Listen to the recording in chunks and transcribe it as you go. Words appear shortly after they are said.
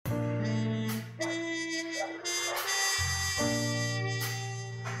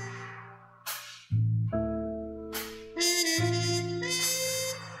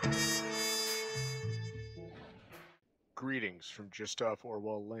from just off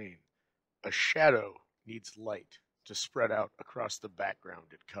Orwell Lane. A shadow needs light to spread out across the background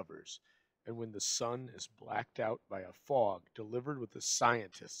it covers, and when the sun is blacked out by a fog delivered with a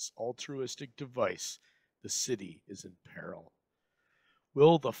scientist's altruistic device, the city is in peril.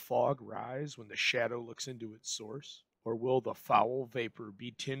 Will the fog rise when the shadow looks into its source, or will the foul vapor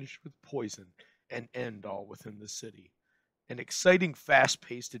be tinged with poison and end all within the city? An exciting,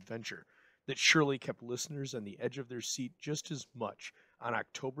 fast-paced adventure that surely kept listeners on the edge of their seat just as much on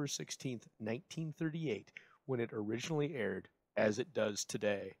October 16th, 1938, when it originally aired, as it does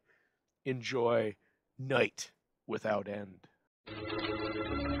today. Enjoy Night Without End.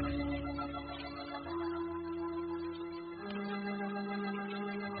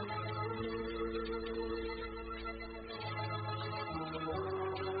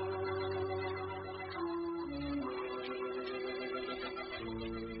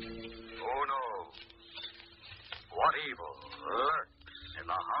 What evil lurks in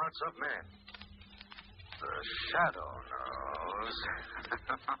the hearts of men? The shadow knows.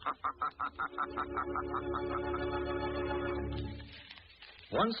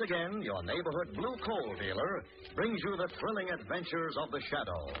 Once again, your neighborhood blue coal dealer brings you the thrilling adventures of the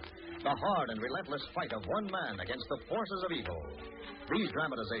shadow, the hard and relentless fight of one man against the forces of evil. These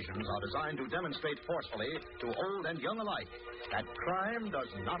dramatizations are designed to demonstrate forcefully to old and young alike that crime does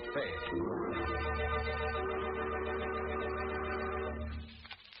not pay.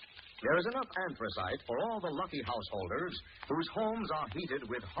 There is enough anthracite for all the lucky householders whose homes are heated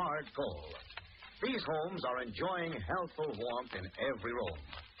with hard coal. These homes are enjoying healthful warmth in every room.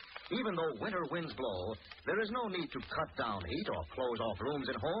 Even though winter winds blow, there is no need to cut down heat or close off rooms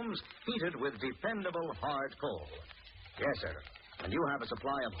in homes heated with dependable hard coal. Yes, sir. When you have a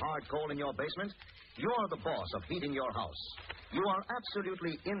supply of hard coal in your basement, you're the boss of heating your house. You are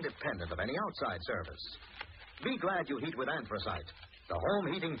absolutely independent of any outside service. Be glad you heat with anthracite, the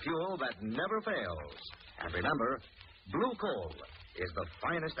home heating fuel that never fails. And remember, blue coal is the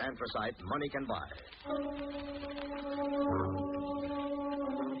finest anthracite money can buy.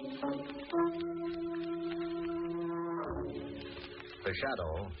 The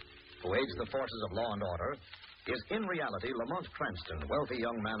shadow, who aids the forces of law and order, is in reality Lamont Cranston, wealthy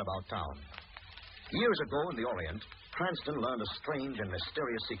young man about town. Years ago in the Orient, Cranston learned a strange and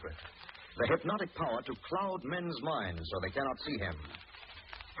mysterious secret: the hypnotic power to cloud men's minds so they cannot see him.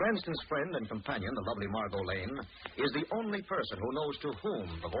 Cranston's friend and companion, the lovely Margot Lane, is the only person who knows to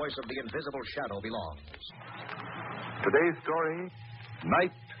whom the voice of the invisible shadow belongs. Today's story,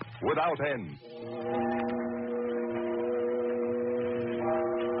 Night Without End.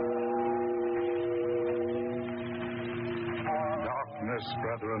 Darkness,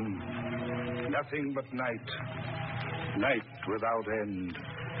 brethren. Nothing but night. Night without end.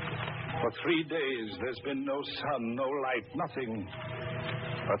 For 3 days there's been no sun, no light, nothing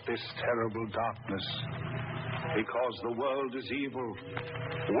but this terrible darkness. Because the world is evil,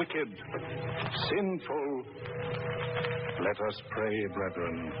 wicked, sinful. Let us pray,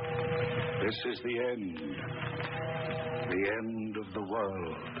 brethren. This is the end. The end of the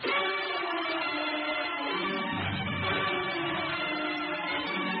world.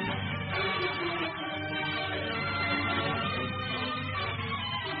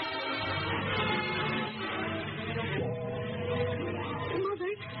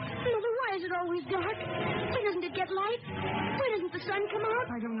 Always dark. Why doesn't it get light? Why doesn't the sun come out?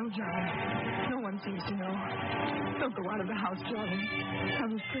 I don't know, Johnny. No one seems to know. Don't go out of the house, Johnny.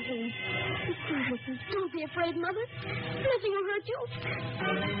 I'm afraid. Don't be afraid, Mother. Nothing will hurt you.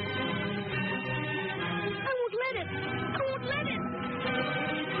 I won't let it. I won't let it.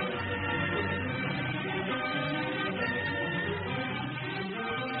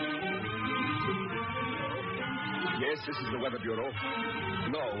 Yes, this is the Weather Bureau.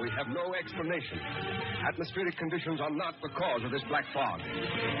 No, we have no explanation. Atmospheric conditions are not the cause of this black fog.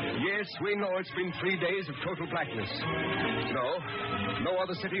 Yes, we know it's been 3 days of total blackness. No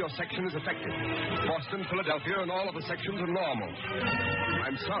other city or section is affected. Boston, Philadelphia, and all of the sections are normal.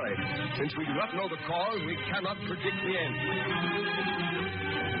 I'm sorry. Since we do not know the cause, we cannot predict the end.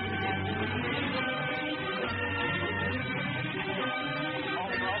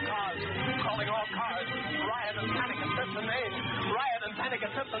 Calling all cars. Riot and panic at Stevenson, Maine. Riot and panic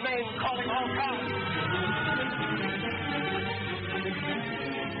at Stevenson, Maine. Calling all cars.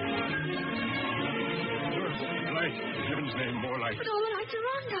 Light. In heaven's name, more light. But all the lights are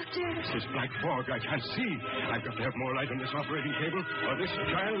on, Doctor. It's this black fog. I can't see. I've got to have more light on this operating cable, or this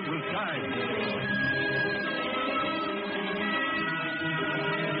child will die.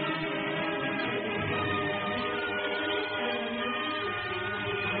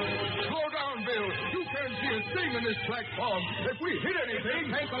 sing in this black fog. If we hit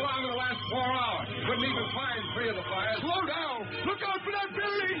anything... Take along the last 4 hours. Couldn't even find 3 of the fires. Slow down! Look out for that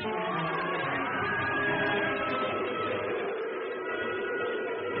building!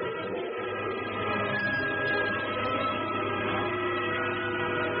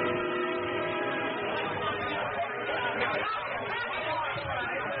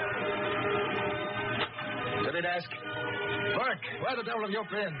 Did it ask? Burke, where the devil have you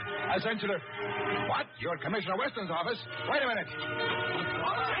been? I sent you to... What? You're at Commissioner Weston's office? Wait a minute.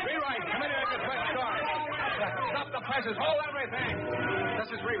 Rewrite. Come in here and get fresh start. Stop the presses. Hold everything. This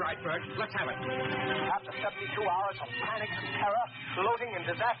is rewrite, Burke. Let's have it. After 72 hours of panic and terror, looting and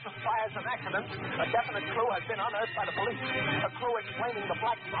disastrous fires and accidents, a definite clue has been unearthed by the police. A clue explaining the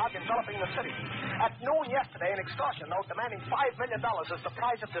black fog enveloping the city. At noon yesterday, an extortion note demanding $5 million as the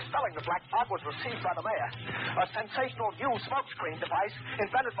price of dispelling the black fog was received by the mayor. A sensational new smokescreen device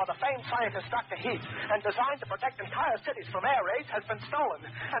invented by the famed scientist Dr. Heath and designed to protect entire cities from air raids has been stolen,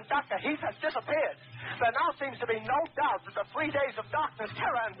 and Dr. Heath has disappeared. There now seems to be no doubt that the 3 days of darkness,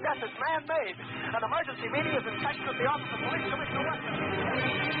 terror, and death is man-made. An emergency meeting is in session at the office of Police Commissioner Weston.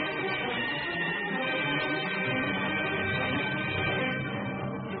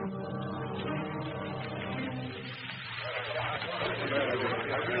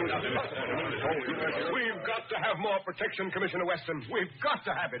 We've got to have more protection, Commissioner Weston. We've got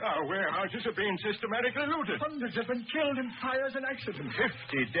to have it. Our warehouses are being systematically looted. Hundreds have been killed in fires and accidents.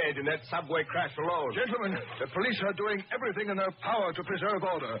 50 dead in that subway crash alone. Gentlemen, the police are doing everything in their power to preserve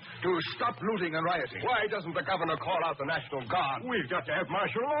order, to stop looting and rioting. Why doesn't the governor call out the National Guard? We've got to have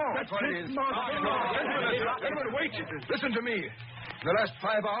martial law. That's what it is. Martial law. Gentlemen, wait. Listen to me. In the last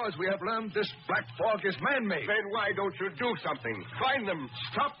 5 hours, we have learned this black fog is man-made. Then why don't you do something? Find them.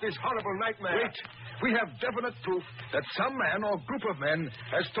 Stop this horrible nightmare. Wait. We have definite proof that some man or group of men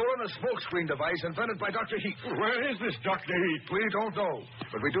has stolen a smokescreen device invented by Dr. Heath. Where is this Dr. Heath? We don't know.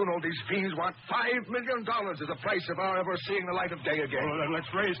 But we do know these fiends want $5 million as the price of our ever seeing the light of day again. Well, then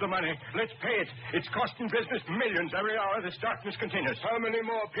let's raise the money. Let's pay it. It's costing business millions every hour this darkness continues. How many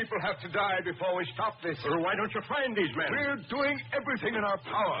more people have to die before we stop this? Or why don't you find these men? We're doing everything in our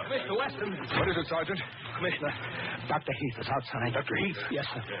power. Mr. Weston. What is it, Sergeant? Commissioner, Dr. Heath is outside. Dr. Heath? Yes,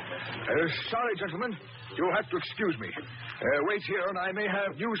 sir. Sorry, gentlemen. You'll have to excuse me. Wait here, and I may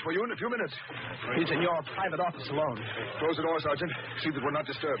have news for you in a few minutes. He's in your private office alone. Close the door, Sergeant. See that we're not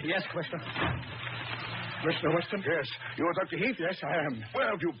disturbed. Yes, Commissioner. Mr. Weston? Yes. You're Dr. Heath? Yes, I am.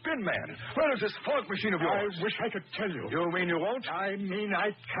 Where have you been, man? Where is this fog machine of yours? I wish I could tell you. You mean you won't? I mean I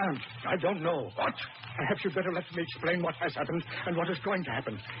can't. I don't know. What? Perhaps you'd better let me explain what has happened and what is going to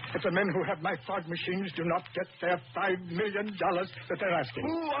happen. If the men who have my fog machines do not get their $5 million that they're asking.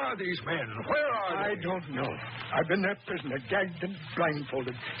 Who are these men? Where are they? I don't know. I've been their prisoner, gagged and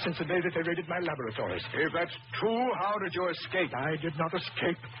blindfolded, since the day that they raided my laboratories. If that's true, how did you escape? I did not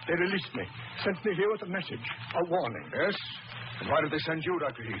escape. They released me, sent me here with a message, a warning. Yes? And why did they send you,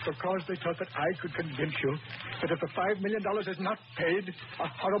 Dr. Heath? Because they thought that I could convince you that if the $5 million is not paid, a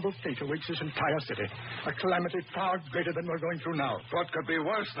horrible fate awaits this entire city. A calamity far greater than we're going through now. What could be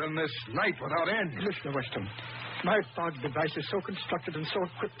worse than this night without end? Mr. Weston, my fog device is so constructed and so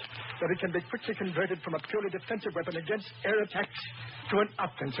equipped that it can be quickly converted from a purely defensive weapon against air attacks to an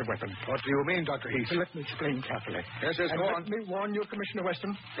offensive weapon. What do you mean, Dr. Heath? Let me explain carefully. Yes, and go on. Let me warn you, Commissioner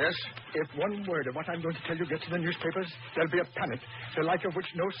Weston. Yes? If one word of what I'm going to tell you gets in the newspapers, there'll be a panic, the like of which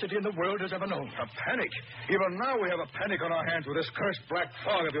no city in the world has ever known. A panic? Even now we have a panic on our hands with this cursed black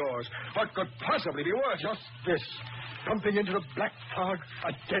fog of yours. What could possibly be worse? Just this. Pumping into the black fog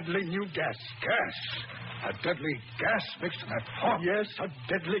a deadly new gas. Gas? A deadly gas mixed in that fog? Yes, a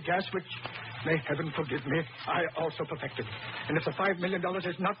deadly gas which, may heaven forgive me, I also perfected. And if the $5 million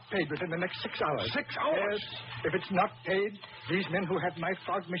is not paid within the next 6 hours... 6 hours? Yes. If it's not paid, these men who have my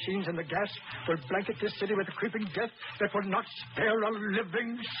fog machines and the gas will blanket this city with a creeping death that will not spare a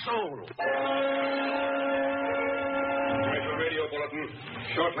living soul. Special radio bulletin.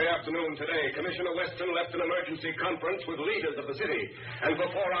 Shortly after noon today, Commissioner Weston left an emergency conference with leaders of the city. And for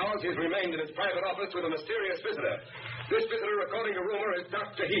 4 hours, he's remained in his private office with a mysterious visitor. This visitor, according to rumor, is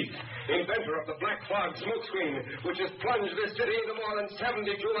Dr. Heath, inventor of the black fog smokescreen, which has plunged this city into more than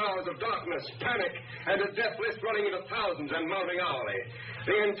 72 hours of darkness, panic, and a death list running into thousands and mounting hourly.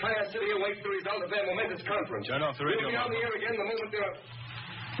 The entire city awaits the result of their momentous conference. Turn off the radio. We'll be on the air again the moment they're...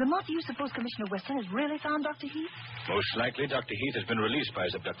 Lamont, do you suppose Commissioner Weston has really found Dr. Heath? Most likely, Dr. Heath has been released by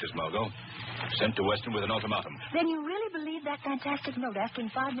his abductors, Margot. Sent to Weston with an ultimatum. Then you really believe that fantastic note asking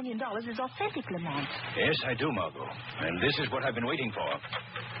 $5 million is authentic, Lamont? Yes, I do, Margot. And this is what I've been waiting for.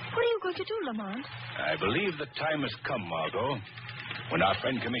 What are you going to do, Lamont? I believe the time has come, Margot. when our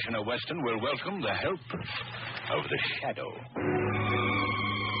friend Commissioner Weston will welcome the help of the Shadow.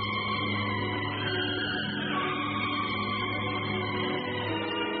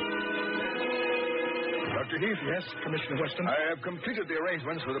 Dr. Heath? Yes, Commissioner Weston. I have completed the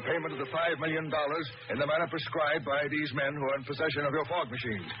arrangements for the payment of the $5 million in the manner prescribed by these men who are in possession of your fog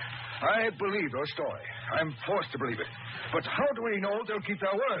machines. I believe your story. I'm forced to believe it. But how do we know they'll keep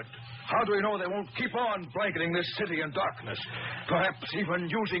their word? How do we know they won't keep on blanketing this city in darkness? Perhaps even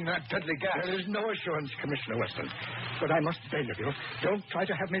using that deadly gas. There is no assurance, Commissioner Weston. But I must beg of you, don't try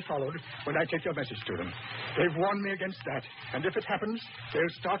to have me followed when I take your message to them. They've warned me against that. And if it happens,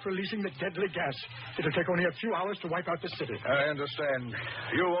 they'll start releasing the deadly gas. It'll take only a few hours to wipe out the city. I understand.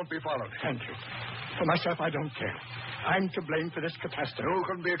 You won't be followed. Thank you. For myself, I don't care. I'm to blame for this catastrophe. You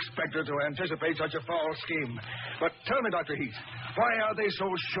couldn't be expected to anticipate such a foul scheme. But tell me, Dr. Heath, why are they so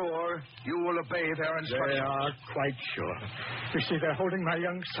sure you will obey their instructions? They are quite sure. You see, they're holding my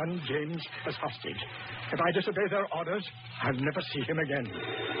young son, James, as hostage. If I disobey their orders, I'll never see him again.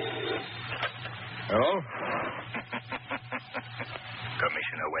 Hello?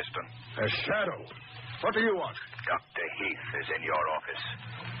 Commissioner Weston. A shadow. What do you want? Dr. Heath is in your office.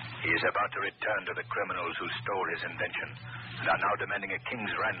 He is about to return to the criminals who stole his invention and are now demanding a king's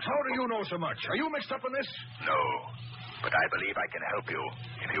ransom. How do you know so much? Are you mixed up in this? No, but I believe I can help you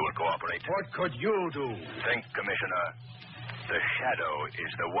if you will cooperate. What could you do? Think, Commissioner. The Shadow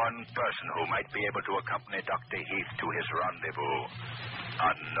is the one person who might be able to accompany Dr. Heath to his rendezvous.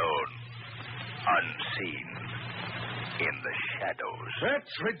 Unknown, unseen, in the shadows.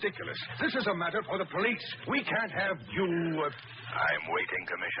 That's ridiculous. This is a matter for the police. We can't have you... I'm waiting,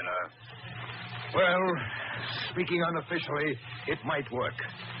 Commissioner. Well, speaking unofficially, it might work.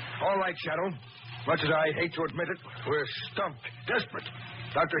 All right, Shadow. Much as I hate to admit it, we're stumped, desperate.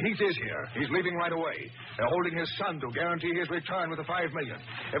 Dr. Heath is here. He's leaving right away. They're holding his son to guarantee his return with the $5 million.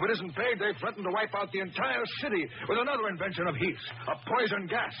 If it isn't paid, they threaten to wipe out the entire city with another invention of Heath's, a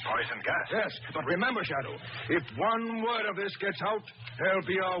poison gas. Poison gas? Yes, but remember, Shadow, if one word of this gets out, there'll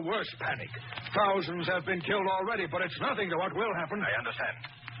be a worse panic. Thousands have been killed already, but it's nothing to what will happen. I understand.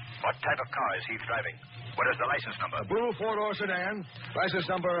 What type of car is Heath driving? What is the license number? A blue four-door sedan, license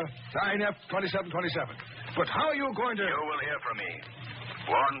number 9F2727. But how are you going to... You will hear from me.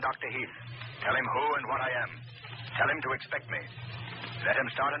 Warn Dr. Heath. Tell him who and what I am. Tell him to expect me. Let him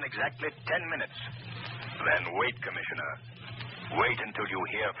start in exactly 10 minutes. Then wait, Commissioner. Wait until you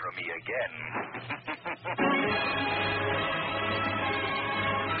hear from me again.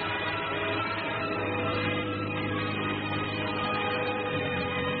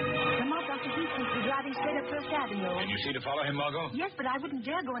 Lamont, Dr. Heath seems to be driving straight up First Avenue. Can you see to follow him, Margot? Yes, but I wouldn't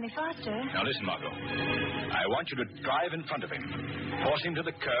dare go any faster. Now listen, Margot. I want you to drive in front of him. Force him to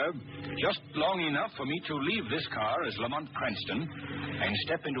the curb just long enough for me to leave this car as Lamont Cranston and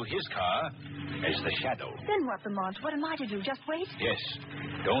step into his car as the Shadow. Then what, Lamont? What am I to do? Just wait? Yes.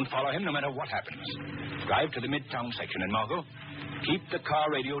 Don't follow him no matter what happens. Drive to the Midtown section, and Margot, keep the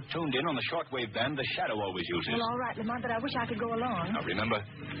car radio tuned in on the shortwave band the Shadow always uses. Well, all right, Lamont, but I wish I could go along. Now, remember,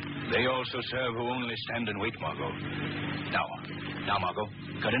 they also serve who only stand and wait, Margot. Now, Margot,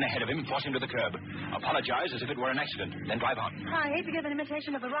 cut in ahead of him and force him to the curb. Apologize as if it were an accident, then drive on. I hate to give an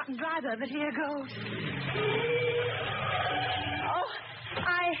imitation of a rotten driver, but here goes. Oh,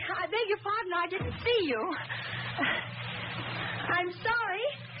 I beg your pardon, I didn't see you. I'm sorry.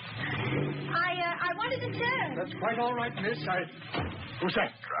 I wanted to turn. That's quite all right, miss. Who's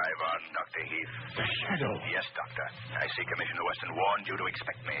that? Drive on, Dr. Heath. The Shadow. Yes, Doctor. I see Commissioner Weston warned you to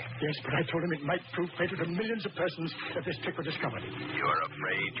expect me. Yes, but I told him it might prove fatal to millions of persons if this trick were discovered. You're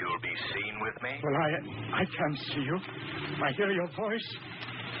afraid you'll be seen with me? Well, I can't see you. I hear your voice.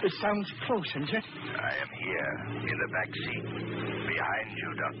 It sounds close, isn't it? I am here, in the back seat. Behind you,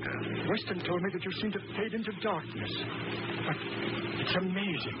 Doctor. Weston told me that you seem to fade into darkness. But it's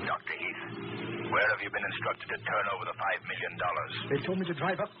amazing. Dr. Heath, where have you been instructed to turn over the $5 million? They told me to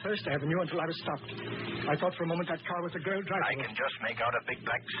drive up First Avenue until I was stopped. I thought for a moment that car was the girl driving. I can just make out a big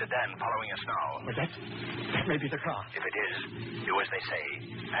black sedan following us now. But that may be the car. If it is, do as they say.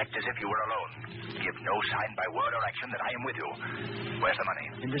 Act as if you were alone. Give no sign by word or action that I am with you. Where's the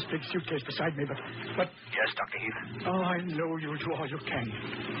money? In this big suitcase beside me, but... Yes, Dr. Heath? Oh, I know you'll do all you can.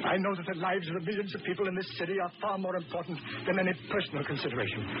 I know that the lives of the millions of people in this city are far more important than any personal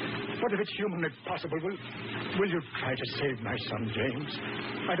consideration. What if it's humanly possible? Will you try to save my son, James?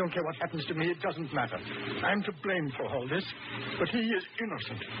 I don't care what happens to me. It doesn't matter. I'm to blame for all this, but he is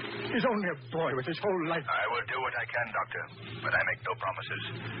innocent. He's only a boy with his whole life. I will do what I can, Doctor, but I make no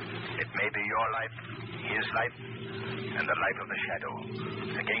promises. It may be your life, his life, and the life of the Shadow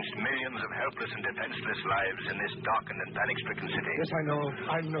against millions of helpless and defenseless lives in this darkened and panic-stricken city. Yes, I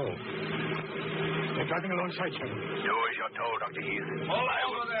know. They're driving alongside Shadow. Do as you're told, Dr. Heath. Hold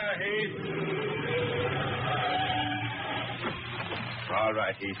over there, Heath. All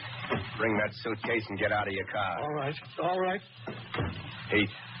right, Heath. Bring that suitcase and get out of your car. All right. Heath,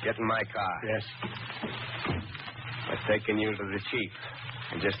 get in my car. Yes. I've taken you to the chief.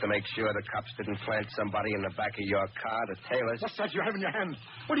 And just to make sure the cops didn't plant somebody in the back of your car to tail us. What's that you have in your hand?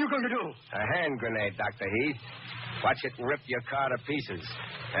 What are you going to do? A hand grenade, Dr. Heath. Watch it rip your car to pieces.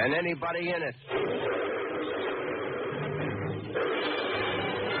 And anybody in it.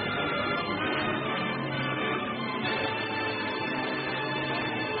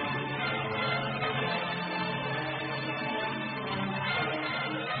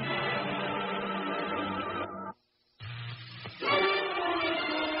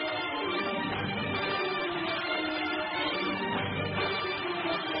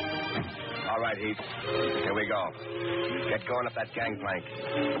 Heath. Here we go. Get going up that gangplank.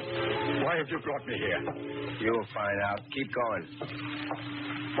 Why have you brought me here? You'll find out. Keep going.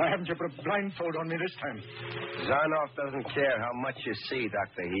 Why haven't you put a blindfold on me this time? Zarnoff doesn't care how much you see,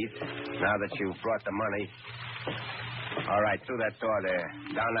 Dr. Heath, now that you've brought the money. All right, through that door there.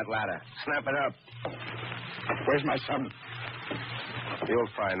 Down that ladder. Snap it up. Where's my son? You'll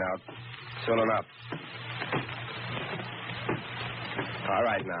find out. Soon enough. All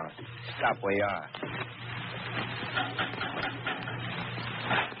right, now. Stop where you are.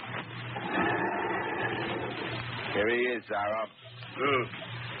 Here he is, Zarnoff.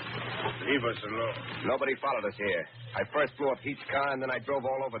 Leave us alone. Nobody followed us here. I first blew up Heath's car, and then I drove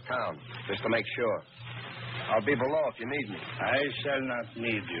all over town, just to make sure. I'll be below if you need me. I shall not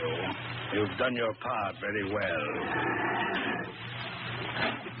need you. You've done your part very well.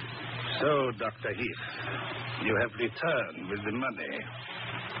 So, Dr. Heath, you have returned with the money.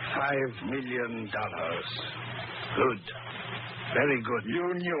 $5 million. Good. Very good.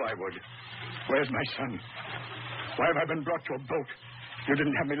 You knew I would. Where's my son? Why have I been brought to a boat? You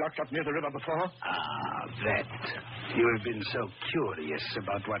didn't have me locked up near the river before? That. You have been so curious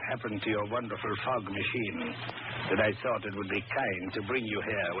about what happened to your wonderful fog machine that I thought it would be kind to bring you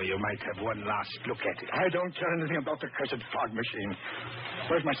here where you might have one last look at it. I don't care anything about the cursed fog machine.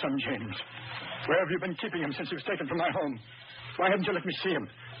 Where's my son, James? Where have you been keeping him since he was taken from my home? Why haven't you let me see him?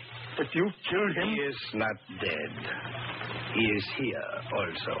 If you killed him... He is not dead. He is here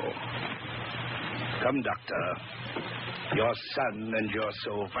also. Come, Doctor. Your son and your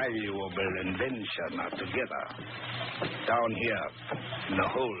so valuable invention are together. Down here, in the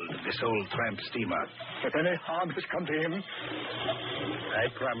hold of this old tramp steamer. If any harm has come to him... I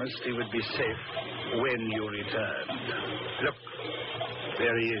promised he would be safe when you returned. Look,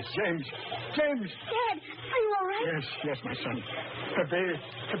 there he is. James! Dad, are you all right? Yes, my son. Have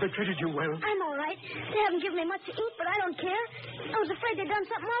they treated you well? I'm all right. They haven't given me much to eat, but I don't care. I was afraid they'd done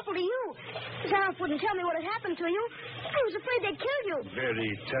something awful to you. Zarnoff wouldn't tell me what had happened to you. I was afraid they'd kill you. Very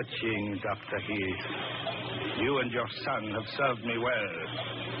touching, Dr. Heath. You and your son have served me well.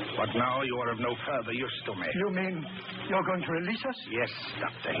 But now you are of no further use to me. You mean you're going to release us? Yes,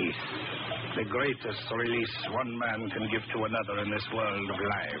 Dr. Heath. The greatest release one man can give to another in this world of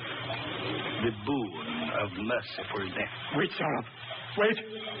life. The boon of merciful death. Wait, Zarnoff. Wait.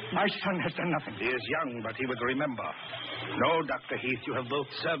 My son has done nothing. He is young, but he would remember. No, Dr. Heath, you have both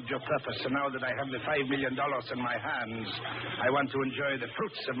served your purpose, and now that I have the $5 million in my hands, I want to enjoy the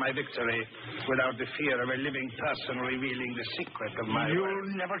fruits of my victory without the fear of a living person revealing the secret of my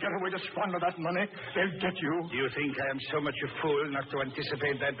You'll never get away to squander that money. They'll get you. Do you think I am so much a fool not to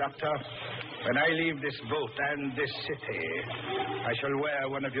anticipate that, Doctor? When I leave this boat and this city, I shall wear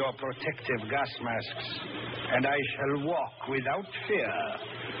one of your protective gas masks, and I shall walk without fear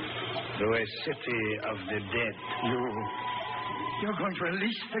through a city of the dead. You're going to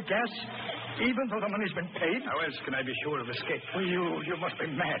release the gas, even though the money's been paid? How else can I be sure of escape? Well, you must be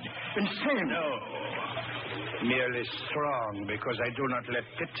mad, insane. No. Merely strong, because I do not let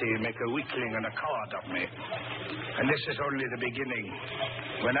pity make a weakling and a coward of me. And this is only the beginning.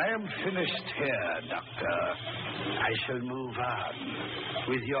 When I am finished here, Doctor, I shall move on.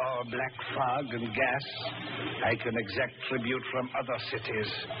 With your black fog and gas, I can exact tribute from other cities.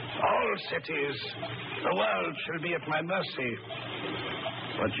 All cities. The world shall be at my mercy.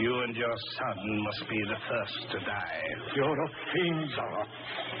 But you and your son must be the first to die. You're a fiend, Zara.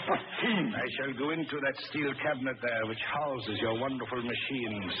 A fiend. I shall go into that steel cabinet there which houses your wonderful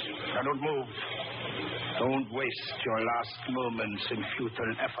machines. Now don't move. Don't waste your last moments in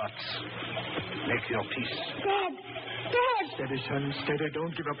futile efforts. Make your peace. Dad, Dad! Steady, son, steady.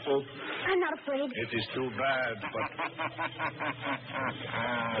 Don't give up hope. I'm not afraid. It is too bad, but...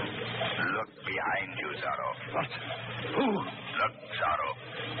 Look behind you, Zorro. What? Who? Look, Zorro.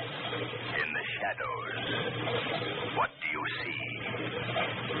 In the shadows. What do you see?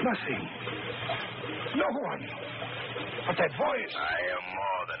 Nothing. No one. But that voice. I am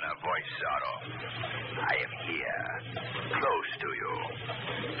more than a voice, Zorro. I am here, close to you,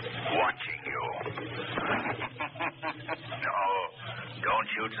 watching you. No, don't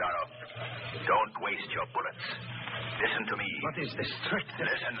shoot, Zorro. Don't waste your bullets. Listen to me. What is this threat?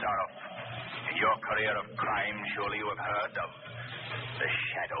 Listen, Zorro. In your career of crime, surely you have heard of the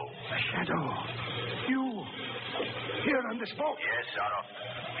Shadow. The Shadow? You? Here on this boat? Yes, Zorro.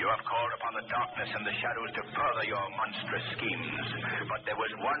 You have called upon the darkness and the shadows to further your monstrous schemes. But there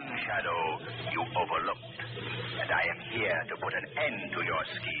was one shadow you overlooked. And I am here to put an end to your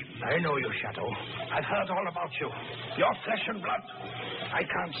scheme. I know you, Shadow. I've heard all about you. Your flesh and blood. I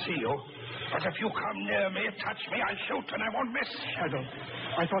can't see you. But if you come near me, touch me, I'll shoot and I won't miss. Shadow,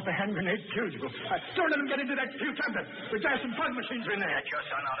 I thought the hand grenade killed you. Don't let him get into that steel cabinet. The gas and fog machines are in there. Get your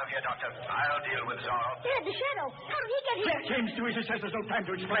son out of here, Doctor. I'll deal with Zorro. Dad, the Shadow. How did he get here? James Dewey says there's no time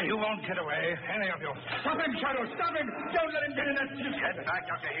to explain. You won't get away, any of you. Stop him, Shadow. Stop him. Don't let him get in that steel cabinet. Back,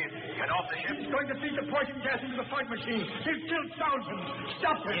 Dr. Heath. Get off the ship. He's going to feed the poison gas into the fog machine. He'll kill thousands.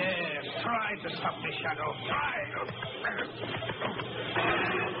 Stop him. Yes, try to stop me, Shadow. Try.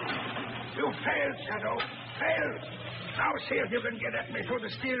 You failed, Shadow. Failed. Now see if you can get at me through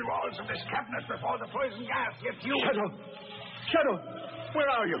the steel walls of this cabinet before the poison gas gets you. Shadow, where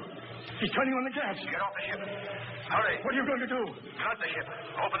are you? He's turning on the gas. Get off the ship. Hurry. What are you going to do? Flood the ship.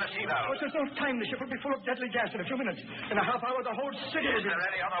 Open the sea valve. But there's no time. The ship will be full of deadly gas in a few minutes. In a half hour, the whole city will Is be... there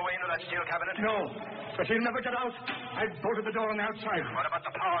any other way into that steel cabinet? No, but he'll never get out. I've bolted the door on the outside. What about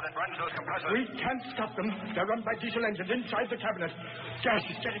the power that runs those compressors? We can't stop them. They're run by diesel engines inside the cabinet. Gas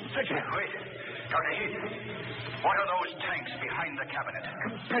is getting thicker. Wait. Dr. Heath, what are those tanks behind the cabinet?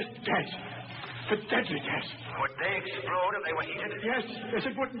 Compressed gas. The deadly gas. Would they explode if they were heated? Yes,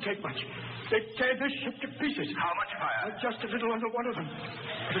 it wouldn't take much. They'd tear this ship to pieces. How much fire? Just a little under one of them.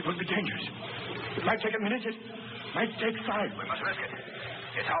 But it would be dangerous. It might take a minute. It might take 5. We must risk it.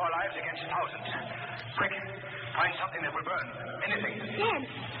 It's our lives against thousands. Quick, find something that will burn. Anything. Dad,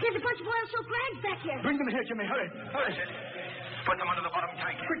 there's a bunch of oil soaked rags back here. Bring them here, Jimmy. Hurry. Hurry. That's it. Put them under the bottom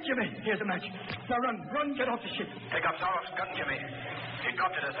tank. Quick, Jimmy. Here's a match. Now run, get off the ship. Take up Zorro's gun, Jimmy. He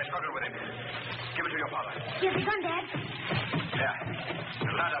dropped it as I struggled with him. Give it to your father. Here's the gun, Dad. There.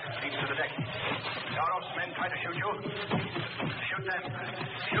 The ladder leads to the deck. Zorro's men try to shoot you. Shoot them.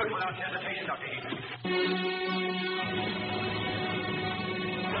 Shoot without hesitation, Dr. Heath.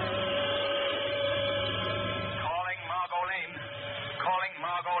 Calling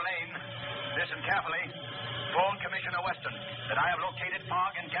Margot Lane. Listen carefully. Phone Commissioner Weston that I have located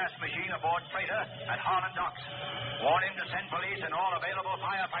fog and gas machine aboard freighter at Harlan Docks. Warn him to send police and all available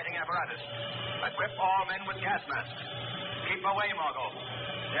firefighting apparatus. Equip all men with gas masks. Keep away, Margot.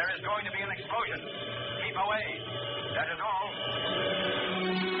 There is going to be an explosion. Keep away. That is all.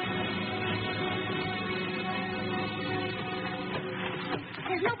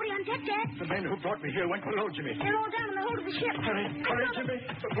 There's nobody on deck, Dad. The men who brought me here went below, Jimmy. They're all down in the hold of the ship. Hurry, Jimmy.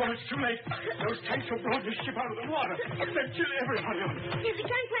 Before it's too late. Those tanks will blow this ship out of the water. They'll kill everybody on it. Here's the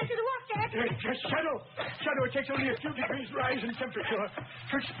gun crash to the wharf, Dad. Just Shadow, it takes only a few degrees rise in temperature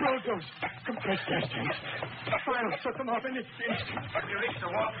to explode those compressed gas tanks. I'll set them off any instant. But we reach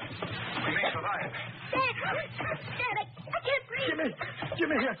the wharf. We may survive. Dad, I can't breathe.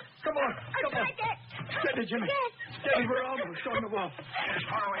 Jimmy, here. Come on. I'll try, Dad. Steady, Jimmy. Dad. Steady, we're almost on the wharf. Get as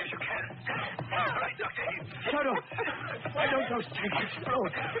far away as you can. All right, Dr. Heath. Shadow, why don't those tanks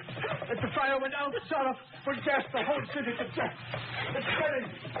explode? If the fire went out, Zorro would gas the whole city to death. It's spreading.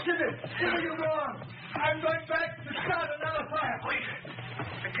 Jimmy, you go on. I'm going back to start another fire. Wait.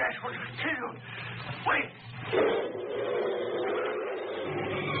 The gas will kill you. Wait.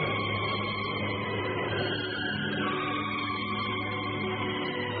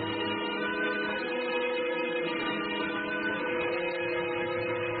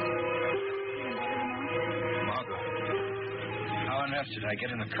 Did I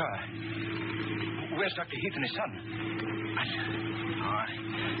get in the car? Where's Dr. Heath and his son?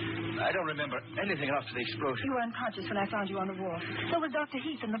 I don't remember anything after the explosion. You were unconscious when I found you on the wharf. So was Dr.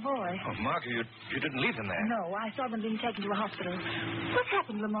 Heath and the boy. Oh, Margot, you didn't leave them there. No, I saw them being taken to a hospital. What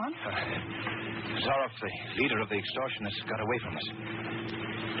happened, Lamont? Zorro, the leader of the extortionists, got away from us.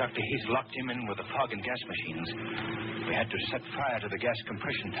 Dr. Heath locked him in with the fog and gas machines. We had to set fire to the gas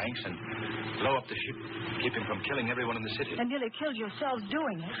compression tanks and blow up the ship, keep him from killing everyone in the city. And nearly killed yourselves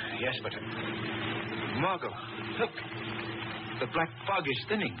doing it. Yes, but... Margot, look. The black fog is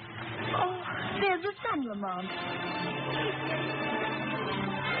thinning. Oh, there's the sun, Lamont.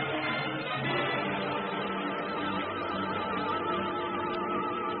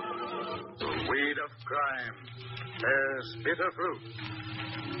 The weed of crime bears bitter fruit.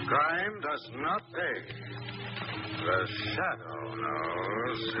 Crime does not pay. The shadow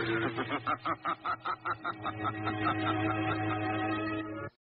knows.